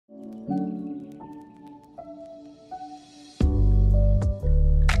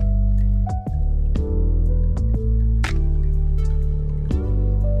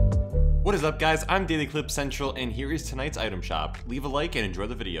What is up, guys? I'm Daily Clip Central, and here is tonight's item shop. Leave a like and enjoy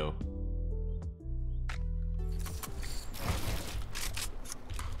the video.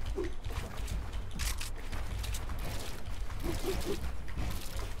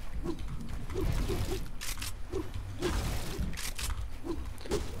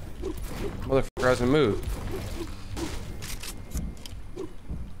 Motherfucker hasn't moved.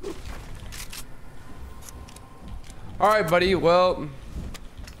 All right, buddy. Well,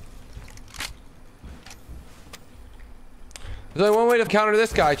 there's only one way to counter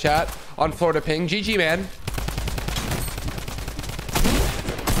this guy, chat. On Florida ping. GG, man.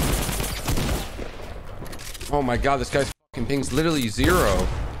 Oh my god, this guy's fucking ping's literally 0.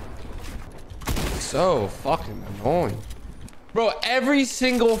 So fucking annoying. Bro, every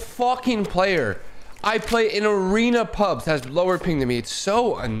single fucking player I play in arena pubs has lower ping than me. It's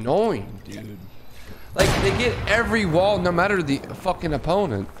so annoying, dude. Like, they get every wall no matter the fucking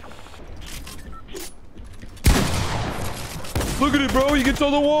opponent. Look at it, bro. You gets all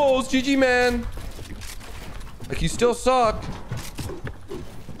the walls. GG, man. Like, you still suck.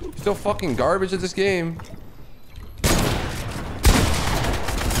 You're still fucking garbage at this game.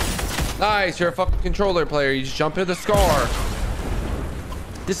 Nice. You're a fucking controller player. You just jump into the scar.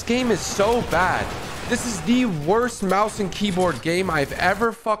 This game is so bad. This is the worst mouse and keyboard game I've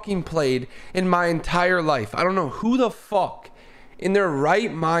ever fucking played in my entire life. I don't know who the fuck in their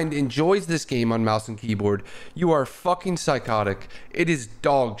right mind enjoys this game on mouse and keyboard. You are fucking psychotic. It is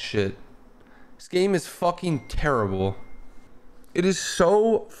dog shit. This game is fucking terrible. It is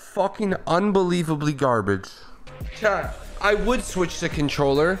so fucking unbelievably garbage. Chat, I would switch to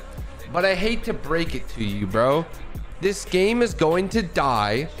controller, but I hate to break it to you, bro. This game is going to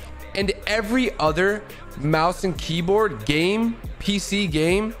die, and every other mouse and keyboard game, PC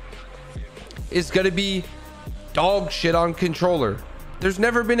game, is gonna be dog shit on controller. There's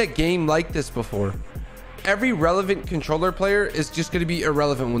never been a game like this before. Every relevant controller player is just gonna be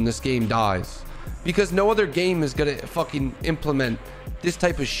irrelevant when this game dies, because no other game is gonna fucking implement this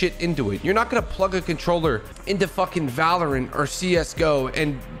type of shit into it. You're not gonna plug a controller into fucking Valorant or CSGO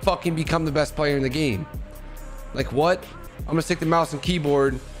and fucking become the best player in the game. Like, what? I'm gonna stick to mouse and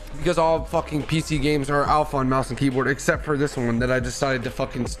keyboard because all fucking PC games are alpha on mouse and keyboard, except for this one that I decided to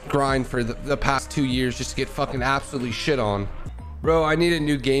fucking grind for the past 2 years just to get fucking absolutely shit on. Bro, I need a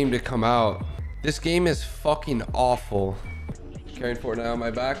new game to come out. This game is fucking awful. Carrying Fortnite on my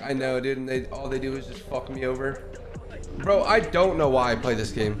back. I know, dude, and all they do is just fuck me over. Bro, I don't know why I play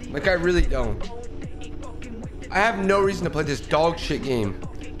this game. Like, I really don't. I have no reason to play this dog shit game.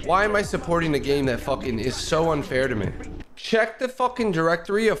 Why am I supporting a game that fucking is so unfair to me? Check the fucking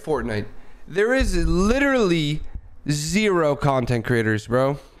directory of Fortnite. There is literally 0 content creators,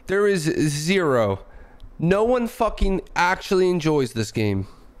 bro. There is 0. No one fucking actually enjoys this game.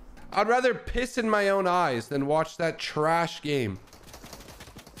 I'd rather piss in my own eyes than watch that trash game.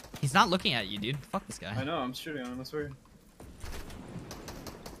 He's not looking at you, dude. Fuck this guy. I know, I'm shooting on him, I swear.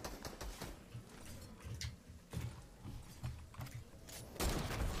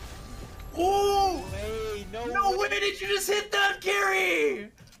 Oh! Wait, no way did you just hit that,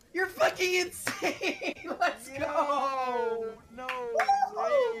 Gary? You're fucking insane! Let's go! No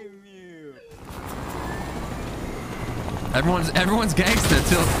way, Mew. Everyone's gangsta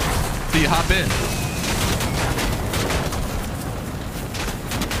till you hop in.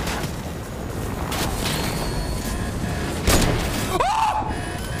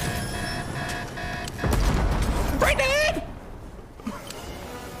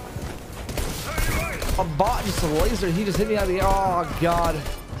 A bot just a laser. He just hit me out of the air. Oh god.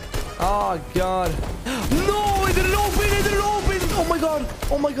 Oh god. No, it didn't open. It didn't open. Oh my god.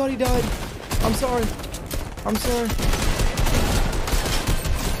 Oh my god, he died. I'm sorry. I'm sorry.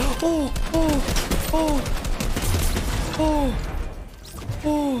 Oh, oh, oh, oh,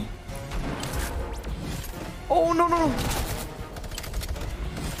 oh. Oh no no.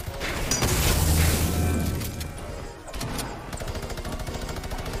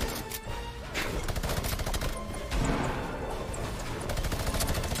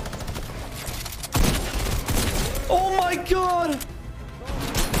 Oh my god!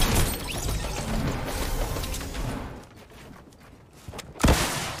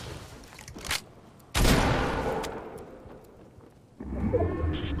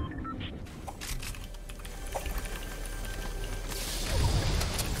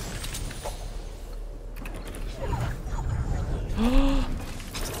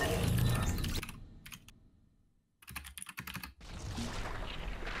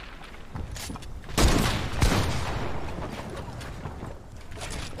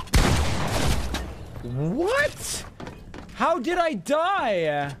 What? How did I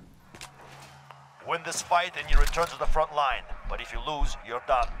die? Win this fight and you return to the front line. But if you lose, you're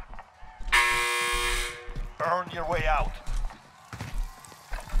done. Earn your way out.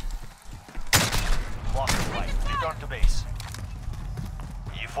 Lost the fight. Return to base.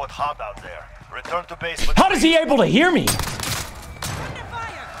 You fought hard out there. Return to base. How is he able to hear me?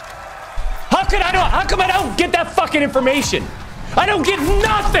 How come I don't get that fucking information? I don't get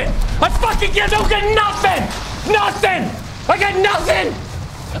nothing. I don't get nothing. Nothing. I got nothing.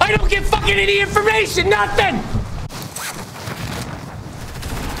 I don't get fucking any information. Nothing.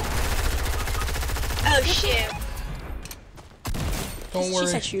 Oh shit. Don't worry.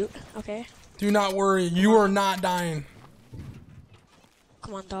 She said shoot. Okay. Do not worry. You are not dying.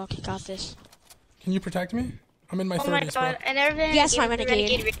 Come on, dog. You got this. Can you protect me? I'm in my 30s, Oh my god. I never been. Yes, my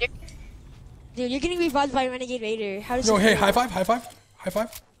renegade. Dude, you're getting revived by Renegade Raider. How does? Yo, hey, high five, high five, high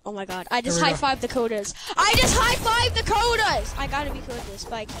five. Oh my god. I just high-fived Dakotas. I just high-fived Dakotas! I gotta record this,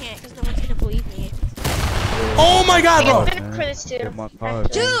 but I can't because no one's gonna believe me. Oh my god, bro!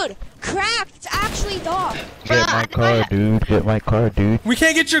 Dude! Cracked! It's actually dog. Get my card, dude. Get my card, dude. We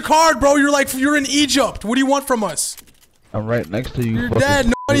can't get your card, bro. You're in Egypt. What do you want from us? I'm right next to you. You're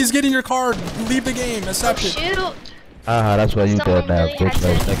dead. Nobody's getting your card. Leave the game. Accept it. Shoot! That's why you dead now, bitch.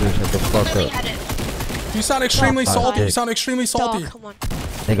 Nigga, shut the fuck up. You sound extremely salty. You sound extremely salty. Come on.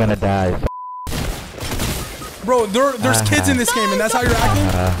 They're gonna die. Bro, there's kids in this game, and that's how you're acting?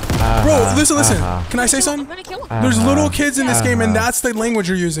 Bro, listen. Can I say something? There's little kids in this game, and that's the language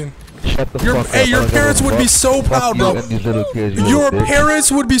you're using. Shut the fuck up. Hey, your parents would be so proud, bro. Your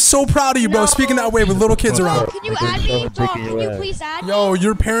parents would be so proud of you, bro, speaking that way with little kids around. Can you add me? Dog, can you please add me? Yo,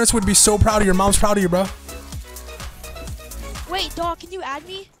 your parents would be so proud of you. Your mom's proud of you, bro. Wait, dog, can you add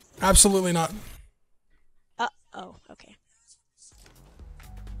me? Absolutely not. Oh, okay.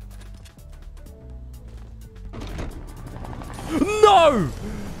 No!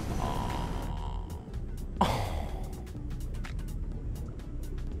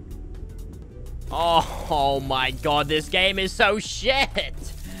 Oh my god, this game is so shit!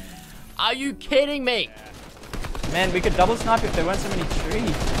 Are you kidding me? Man, we could double snipe if there weren't so many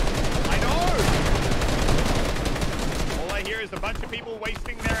trees. I know! All I hear is a bunch of people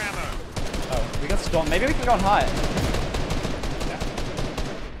wasting their ammo. Oh, we got storm. Maybe we can go on high. Yeah.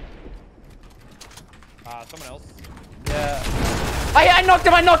 Someone else. Yeah. I knocked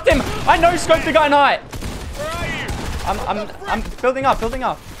him! I no-scoped the guy in height! Where are you? I'm building up.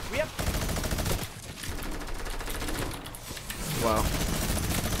 We have... Wow.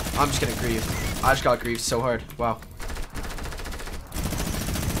 I'm just getting grieved. I just got grieved so hard. Wow.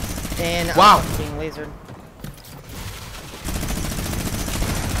 And wow. Being lasered.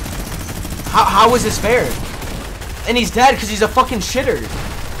 How is this fair? And he's dead because he's a fucking shitter.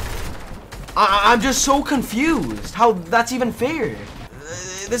 I'm just so confused how that's even fair.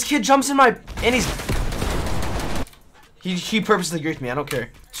 This kid jumps in my... And he purposely griefed me. I don't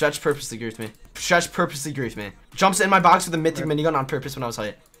care. Stretch purposely griefed me. Jumps in my box with a mythic minigun on purpose when I was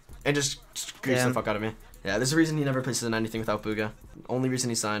hit. And just griefs the fuck out of me. Yeah, there's a reason he never places in anything without Booga. Only reason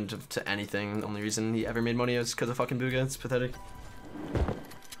he signed to anything, the only reason he ever made money is because of fucking Booga. It's pathetic.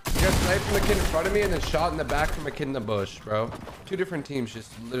 You got sniped from a kid in front of me and then shot in the back from a kid in the bush, bro. Two different teams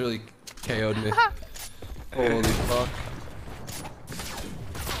just literally KO'd me. Holy fuck.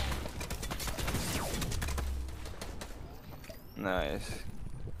 Nice.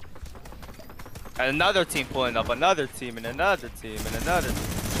 And another team pulling up, another team, and another team, and another team.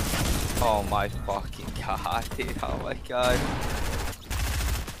 Oh my fucking god, dude. Oh my god.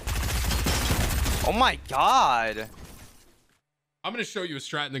 Oh my god. I'm gonna show you a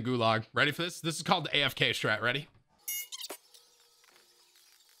strat in the gulag. Ready for this? This is called the AFK strat. Ready?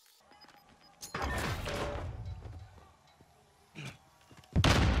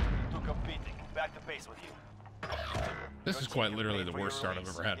 Back to base with you. This is quite literally the worst start I've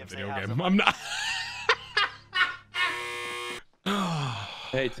ever had in a video game. I'm not.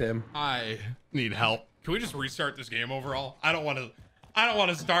 Hey Tim. I need help. Can we just restart this game overall? I don't want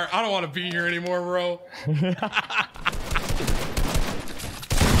to start. I don't want to be here anymore, bro.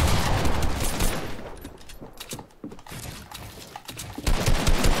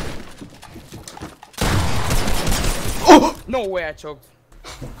 Oh! No way I choked.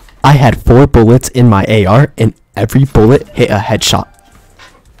 I had 4 bullets in my AR and every bullet hit a headshot.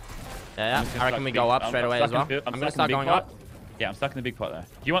 Yeah, I reckon we go up straight away as well. I'm gonna start going up. Yeah, I'm stuck in the big pot there. Do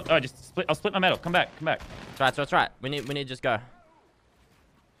you want? Oh, just split. I'll split my metal. Come back. That's right. We need to just go.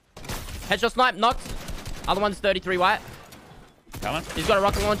 Headshot snipe, knocked. Other one's 33 white. Come on. He's got a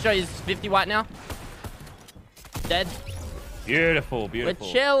rocket launcher. He's 50 white now. Dead. Beautiful. We're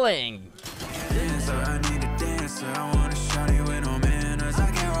chilling. I need a dancer. I wanna shawty with